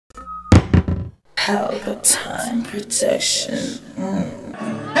Pelpa time protection.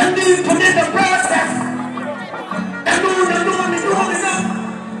 And these put in the process. And doing it up.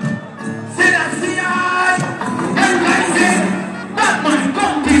 Say that, see I. And like it. That man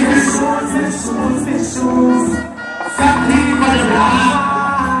come to you. Sati for the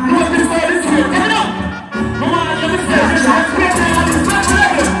block. You want this for this way. Come on. Come on, let me say this. I'm spitting on this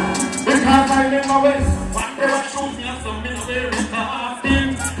level. Because I live my ways. Whatever shows me, I'm some misery.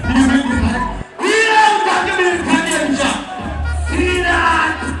 You make me like. See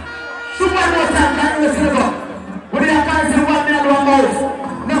that? Super motor can you see it? When you can't see what they are doing about,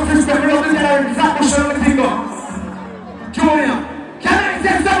 no respect, no desire, exactly show everything go. Junior, can I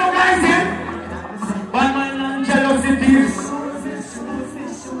say some guys here? But my non jealousy is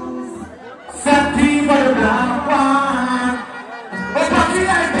Sati for the black one. But what we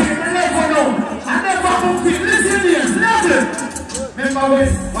like to never know. I never move it. Listen here, listen. Remember when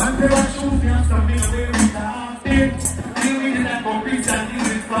one pair of shoes and something away with that thing. Complete and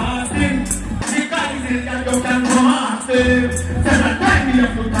easy fasting. The guys in that you can go master. Tell a time you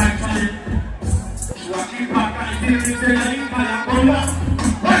have to time for it. You are keep back and say it's a little calacola.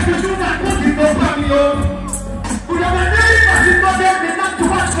 Why you should not put it over me? We have a very massive project. They not to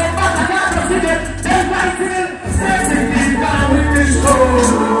watch the back and not to see it. Then why still setting it down with the show?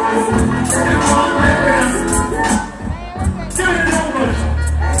 Come on, my friends. Give me the new version.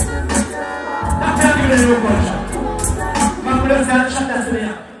 That's how you get the new version.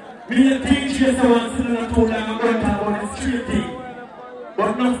 Me and teach you someone sitting on a tool and I'm going to talk about the straight thing.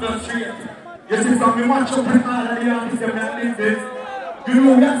 But not straight. You see some me watch up in all of the artists that have this. You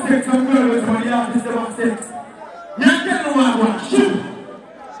know we have sex and girls when the artists have sex. Me and tell you what I want. Shoot!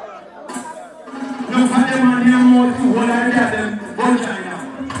 No for them and they are more too. What I get them, vagina.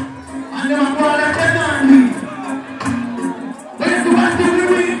 And them are more like them and me. But you see what they do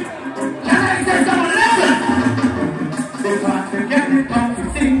with me? Can I say someone level? Because they get it from the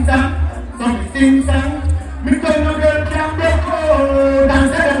sing song. Sing song. Me tell no girl can break out. And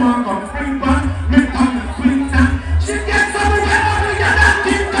say them want come spring back. Me come to swing song. She gets some of them out of that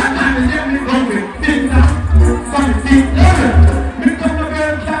thing song. And they say me go with sing song. So me sing level. Me tell no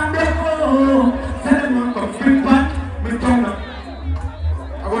girl can break out. Say them want come spring back. Me come up.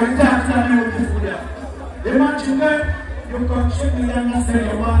 I want to talk to you with this video. Imagine girl, you come check me and I say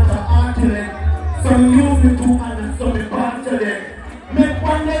you want to artillery. So you use me two hands and so me part to them. Make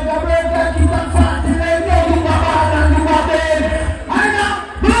one leg a break like it and fat till they know you are bad and you are dead. I know,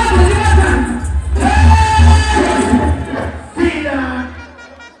 blood is innocent. See that?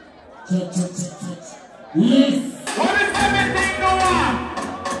 Yes. What is everything go on?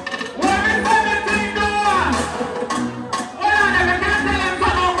 What is everything go on? Hold on, if you can't tell them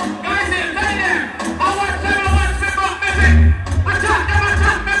something, guys, tell them. I watch them about music. I chat them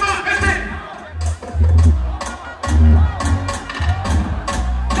about music.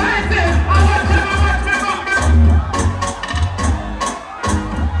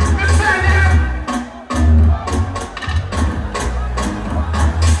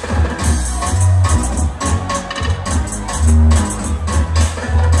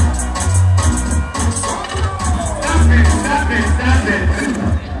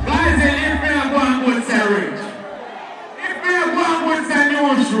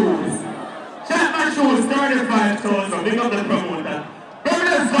 Big up the promoter. Maybe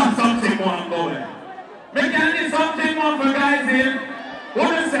let's got something more going. Maybe I need something more for guys here.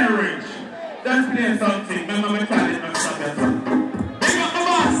 What is that rich? Let's play something. Remember my talent and stuff like that. Big up the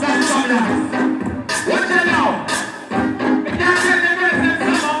boss and some lads. Watch it now. We can't tell the rest of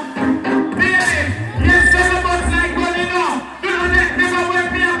summer. Baby, yes, some of us like running off. Do not let never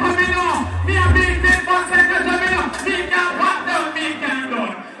wake me up coming off. Me a big thing for second coming up. Me can't pop down, me can't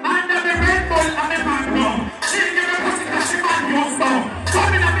down. Under the Red Bull and the mango.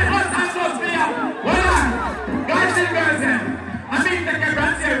 Coming up in house and close me up. Hold on. Guys and girls, I mean, take a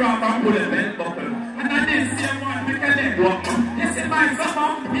brand new rock and pull a belt buckle. And I didn't see one make a leg walk. You see my summer,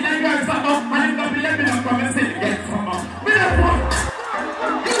 you like your summer, and you don't let me know come and say get summer. We don't want.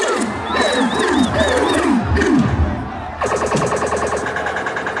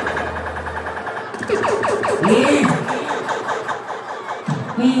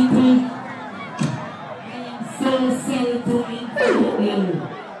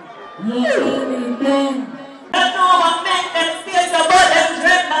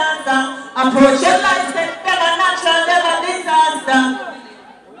 Approach your life, them a natural, them a disaster.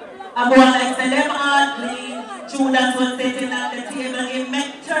 I go on like say them all clean. Judas was sitting at the table, he met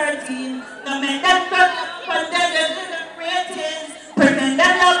 13. Now make them turn up and then they didn't ratings. Pretend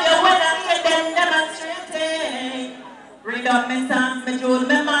they love you when I hear them demonstrating. Read up my songs, my jewels,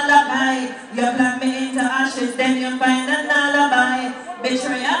 my malachi. Your plan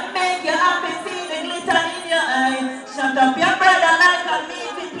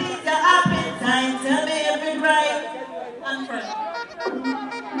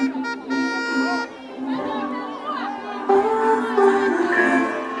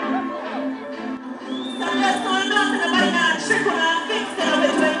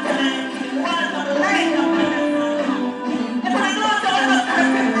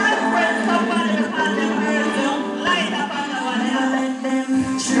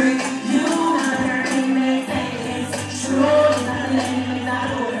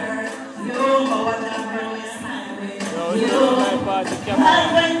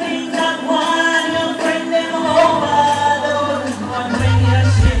when things are one, you bring them over. But when you're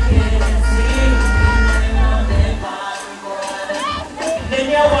shaking and singing on their passport, then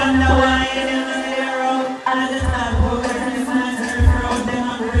you wonder why you never hear out. I just not progress in my turn around. Then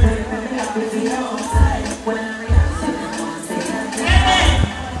I'm ready for the happy outside. When I'm reacting, I want to say that.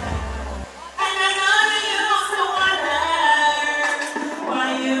 And I know you used to wonder why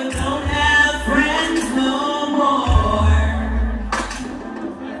you don't have friends no more.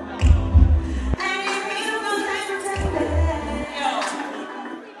 And you feel so protected. Yo,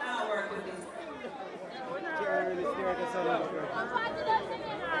 I'll work with this.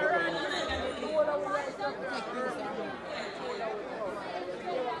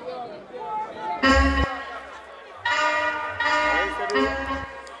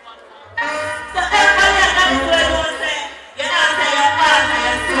 So everybody at that school don't say, you know, say your father,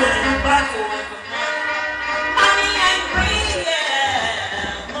 your student, your battle with money and greed,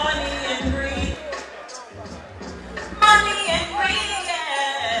 yeah. Money and greed. Money and greed,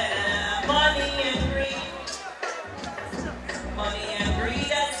 yeah. Money and greed. Money and greed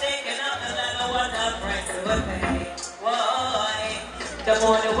has taken up the land of what the price will pay. Why? The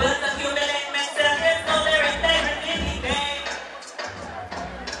more the wealth accumulate, makes the rest of their integrity decay.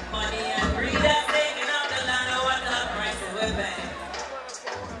 Money and greed has taken up the land of what the price will pay.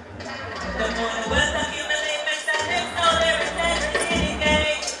 The more the wealth accumulate, makes the rest of their integrity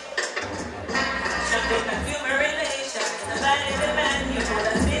decay. Shopping consumer relations, the value demand, you put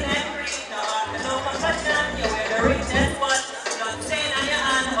a sin and greed. No art, no compassion, you wear the richest watch. Not saying on your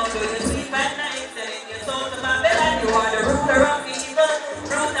hand, how do you sleep at night? Selling your soul to Babylon, you are the ruler of evil.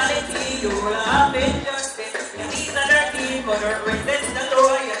 Brutality, you will have injustice. Your knees are dirty, couldn't resist the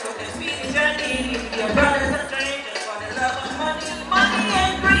law. You took a speedy journey, your brothers and strangers for the love of money, money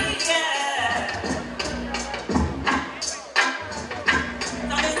and greed, yeah.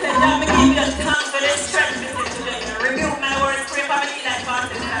 So Mr. John, me give you thanks for this strength today. Rebuke my words, pray for me like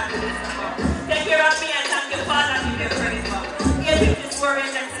fasting time to this number. Take care of me and thank you, Father, give you praise for. Give you this word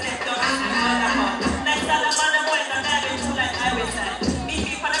and excellent to us and wonderful. Like Solomon and West, I'm having two like I will say. Me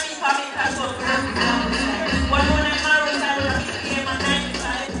keep on me for me, cause so crazy. One when I'm married, I will be here my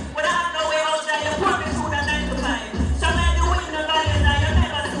 95. When I have no way out there, you put me through the 9 to 5. Some I do it in the valley, and you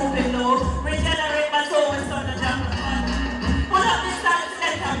never stupid low. Regenerate my soul and start the jump. Pull up this time,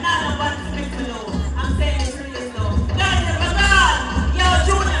 select, I'm not a one to make below. I'm saying it's really slow. Guys, if I'm God, yo,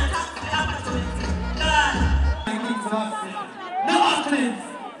 Junior, thanks for the opportunity. God. No accidents,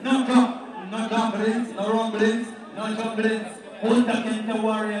 no drop, no dumplings, no rumblings, no jumblings. Hold the Kenta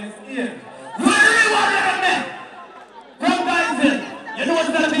warriors here. Really warrior men! From Bison, you know what's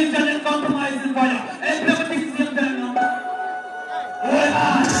gonna be done in compromising fire. Everything's in there now. Hold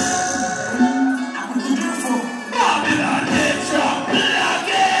on! Babylon, it's your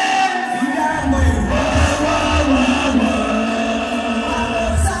plug-in!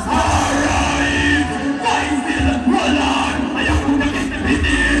 Alright! Fight still, hold on! I am going to get the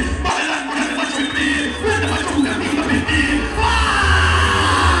pity! Babylon, we're gonna watch with me! We're gonna watch with the pity!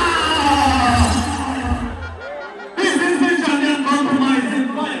 This is vision and compromising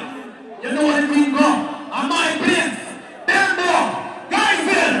fire. You know what I mean, go? I'm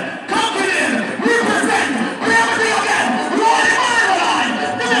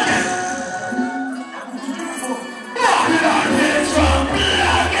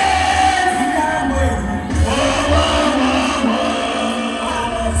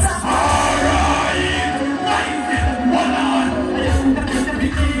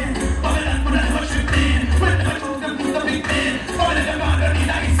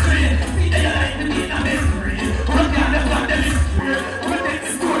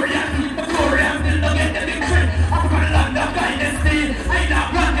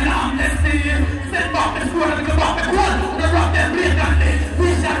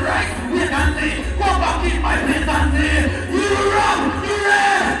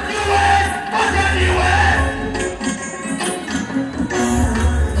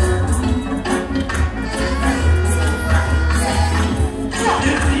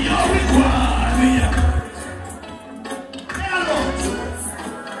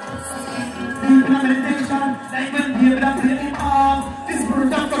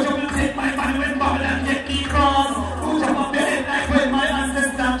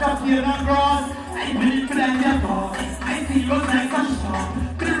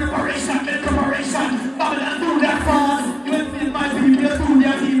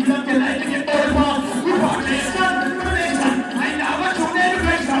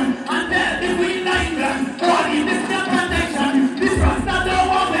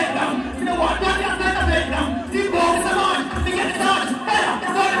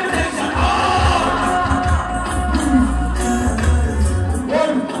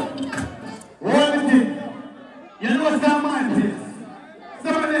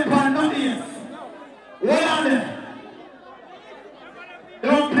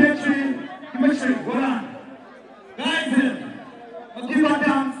street. Hold on. Guys, I give a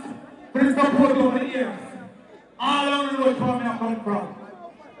dance for the support over the years. All around the road where I come from.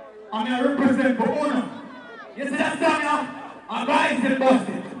 I'm going to represent for honor. You see that song now? I'm rising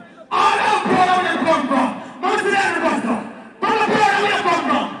busted. All around where I come from. Most of them are busted. From the where I come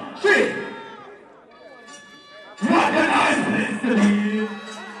from. Street. What a nice place to be.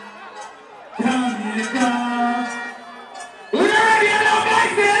 Jamaica. We're ready now, guys.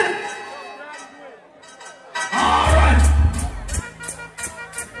 All right.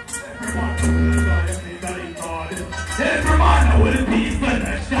 Everyone will be when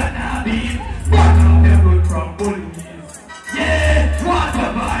the shot now be. But now they're good from police. Yeah, what a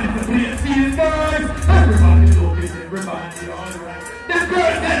vibe, the place feels nice. Everybody looking, everybody alright. The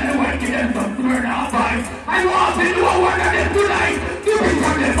girls and the white get some swear now vibes. I want to do a work on them tonight. You can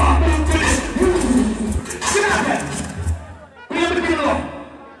come them up, move to this. Get out there. Play the people.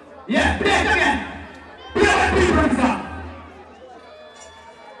 Yeah, play it again. Play the people song.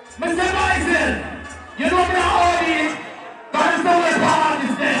 Mr. Michael, you know me already. Got a solid part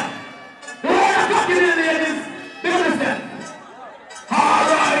is there. The one I'm talking to ladies, they understand.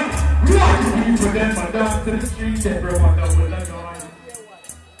 Alright, we are the people them are down to the street, everyone that will annoy.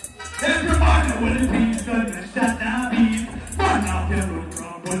 Everyone will be gonna shut down beat. But now they're looking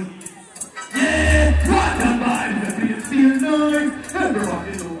from police. Yeah, what a vibe, the place feels nice.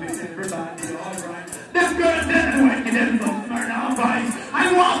 Everybody moving, everybody alright. Them girls and the white them some smart now vibes. I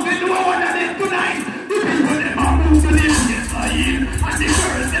want to do a one of them tonight. The people them are moved to this, yes I am. And the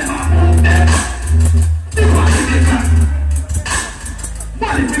girls them are moved them. The one is different.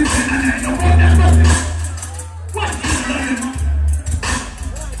 What is it then and I know what that's something. What is it then?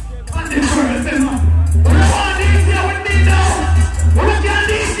 And the girls them are. What do you want these here with me now? What do you want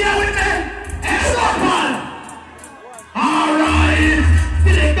these here with me? And what man? Alright.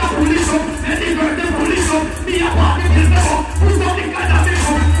 Select the police up. And the girls them police up. Me a party till them up. Who's something kind of big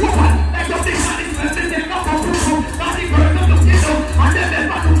up? What man? Like something kind of expensive. They come up proof up. Now the girls them look it up. And then they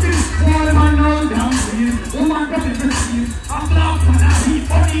back to feel. All man now down to you. Woman coming to see you. A black man a heat.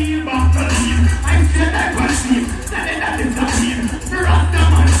 Funny back to leave. I'm straight like one team. Standing that is the team. The Rasta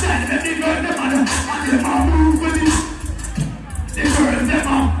man stand. And the girls them are. And them are move with it. The girls them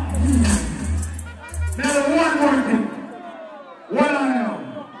are. Now one more thing. What I am.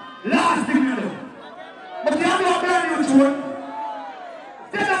 Last thing you do. But you have to brand new tune.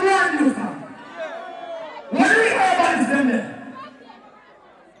 Take a brand new song. What do we hear about this them there?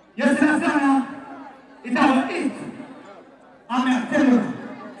 You see that song now? It's our hit. I'm going to tell you.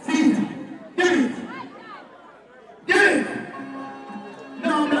 See it. Give it. Give it. No,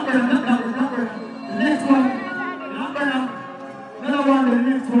 not better. The next one. Not better. Another one, the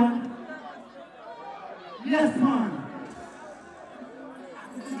next one. Yes, man.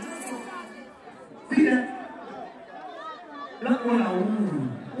 See that? Black one,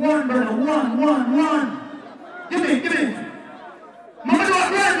 one, brother, one. Give it. Mama do a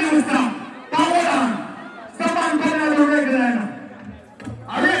brand new song. Now hold on. Someone coming out of the regular now.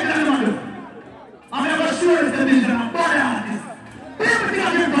 A regular man. I'm never sure it's the vision of body artist. Play everything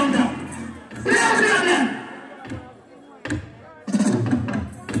again from down. Play everything again.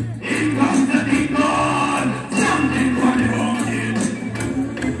 In comes the big God. Something funny wrong in.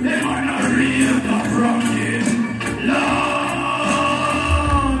 They are not real, not wrong in. Lord.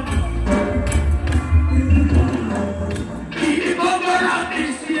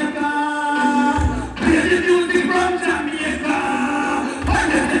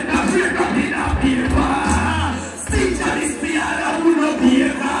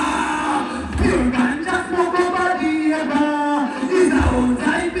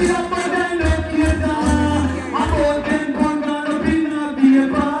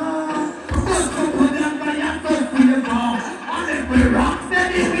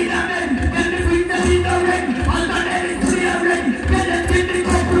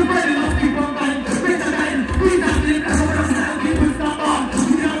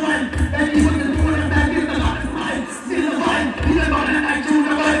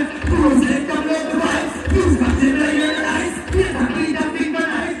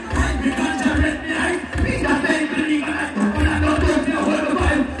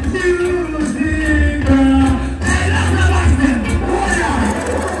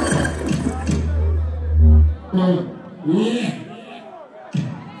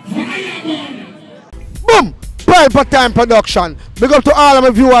 Boom! Pelpa Time Production. Big up to all of my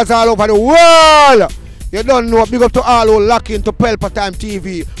viewers all over the world. You don't know. Big up to all who lock into Pelpa Time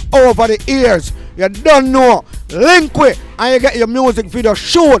TV over the years. You don't know. Link with and you get your music video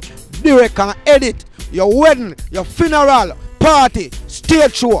shoot, direct and edit. Your wedding, your funeral, party,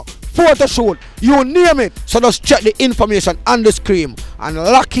 stage show, photo shoot, you name it. So just check the information on the screen and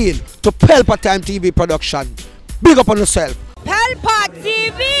lock in to Pelpa Time TV production. Big up on yourself. Pelpa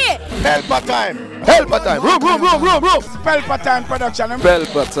TV! Pelpa Time! Pelpa Time! Room! Pelpa Time production.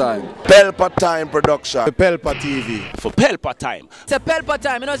 Pelpa Time. Pelpa Time production. Pelpa TV. For Pelpa Time. It's a Pelpa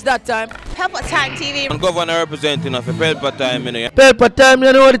Time, you know it's that time. Pelpa Time TV. I'm governor representing of Pelpa Time, you know. Pelpa Time,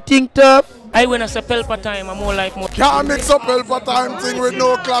 you know what the thing tough? I when I say Pelpa Time, I'm more like more. Can't mix up Pelpa Time thing with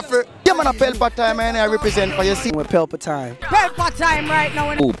no coffee. Yeah, man, a Pelpa Time, and I represent for you. See, with Pelpa Time. Pelpa Time right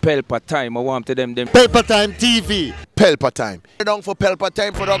now. Oh, Pelpa Time, I want to them. Pelpa Time TV. Pelpa Time. Down for Pelpa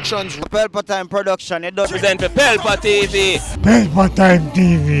Time Productions. Pelpa Time production. It does Represent for Pelpa TV. Pelpa Time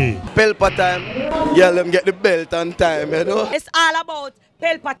TV. Pelpa Time. Yeah, let them get the belt on time, you know. It's all about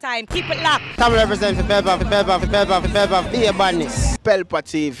Pelpa Time. Keep it locked. Come represent for Pelpa, be a badness. Pelpa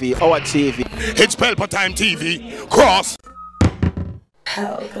TV, our TV. It's Pelpa Time TV. Cross.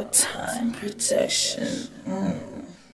 Pelpa Time protection.